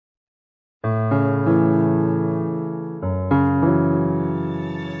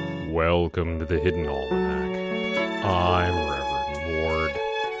Welcome to the Hidden Almanac. I'm Reverend Ward.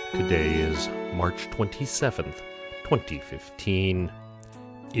 Today is March 27th, 2015.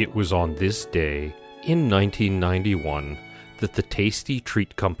 It was on this day, in 1991, that the Tastee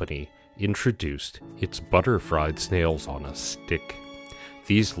Treat Company introduced its butter-fried snails on a stick.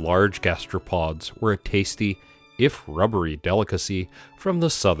 These large gastropods were a tasty, if rubbery, delicacy from the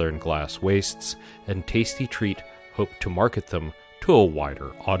southern glass wastes, and Tastee Treat hoped to market them to a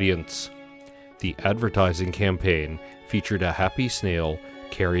wider audience. The advertising campaign featured a happy snail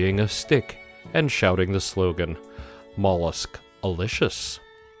carrying a stick and shouting the slogan, "Mollusk-alicious."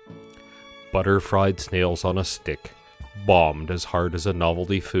 Butter-fried snails on a stick bombed as hard as a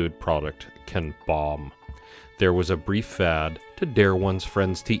novelty food product can bomb. There was a brief fad to dare one's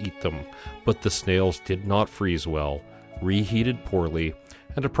friends to eat them, but the snails did not freeze well, reheated poorly,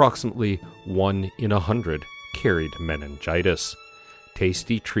 and approximately 1 in 100 carried meningitis.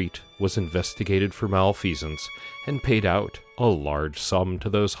 Tastee Treat was investigated for malfeasance and paid out a large sum to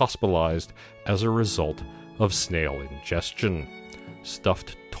those hospitalized as a result of snail ingestion.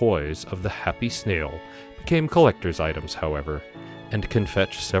 Stuffed toys of the happy snail became collector's items, however, and can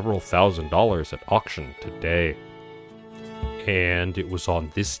fetch several $1,000s at auction today. And it was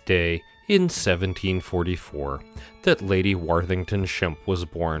on this day in 1744 that Lady Warthington Shemp was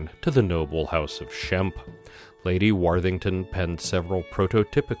born to the noble house of Shemp. Lady Warthington penned several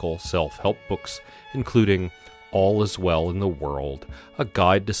prototypical self-help books, including All Is Well in the World, a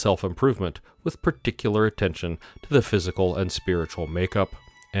guide to self-improvement with particular attention to the physical and spiritual makeup,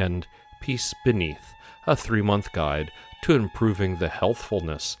 and Peace Beneath, a 3-month guide to improving the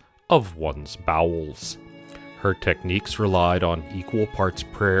healthfulness of one's bowels. Her techniques relied on equal parts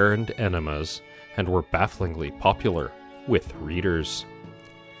prayer and enemas, and were bafflingly popular with readers.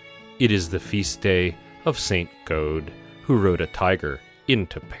 It is the feast day of St. Goad, who rode a tiger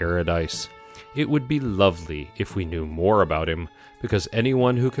into paradise. It would be lovely if we knew more about him, because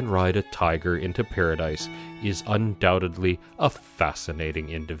anyone who can ride a tiger into paradise is undoubtedly a fascinating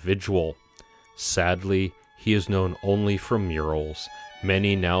individual. Sadly, he is known only from murals,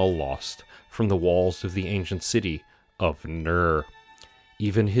 many now lost, from the walls of the ancient city of Ner.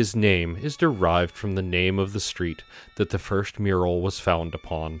 Even his name is derived from the name of the street that the first mural was found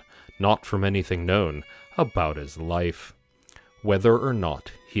upon, not from anything known about his life. Whether or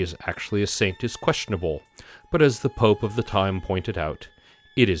not he is actually a saint is questionable, but as the Pope of the time pointed out,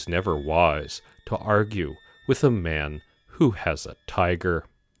 it is never wise to argue with a man who has a tiger.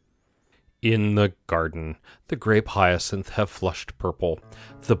 In the garden, the grape hyacinth have flushed purple,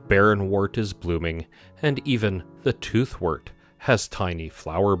 the barrenwort is blooming, and even the toothwort has tiny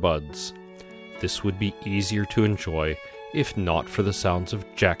flower buds. This would be easier to enjoy if not for the sounds of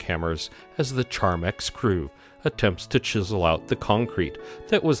jackhammers as the Charmex crew attempts to chisel out the concrete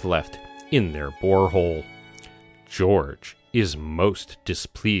that was left in their borehole. George is most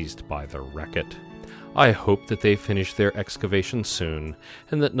displeased by the racket. I hope that they finish their excavation soon,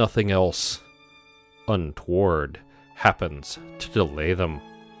 and that nothing else untoward happens to delay them.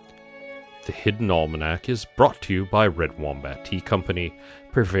 The Hidden Almanac is brought to you by Red Wombat Tea Company,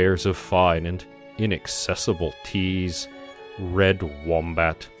 purveyors of fine and inaccessible teas. Red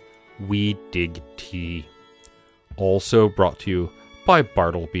Wombat, we dig tea. Also brought to you by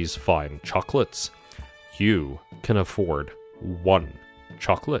Bartleby's Fine Chocolates. You can afford 1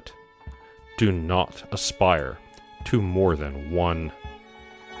 chocolate. Do not aspire to more than 1.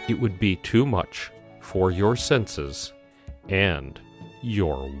 It would be too much for your senses and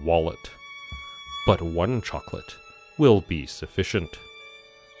your wallet. But 1 chocolate will be sufficient.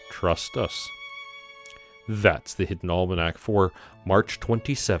 Trust us. That's the Hidden Almanac for March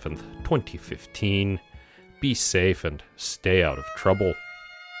 27th, 2015. Be safe and stay out of trouble.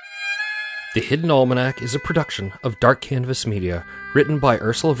 The Hidden Almanac is a production of Dark Canvas Media, written by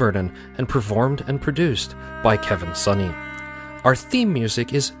Ursula Vernon and performed and produced by Kevin Sonney. Our theme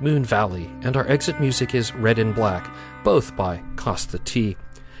music is Moon Valley, and our exit music is Red in Black, both by Costa T.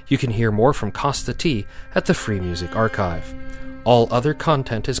 You can hear more from Costa T at the Free Music Archive. All other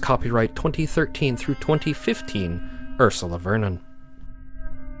content is copyright 2013 through 2015, Ursula Vernon.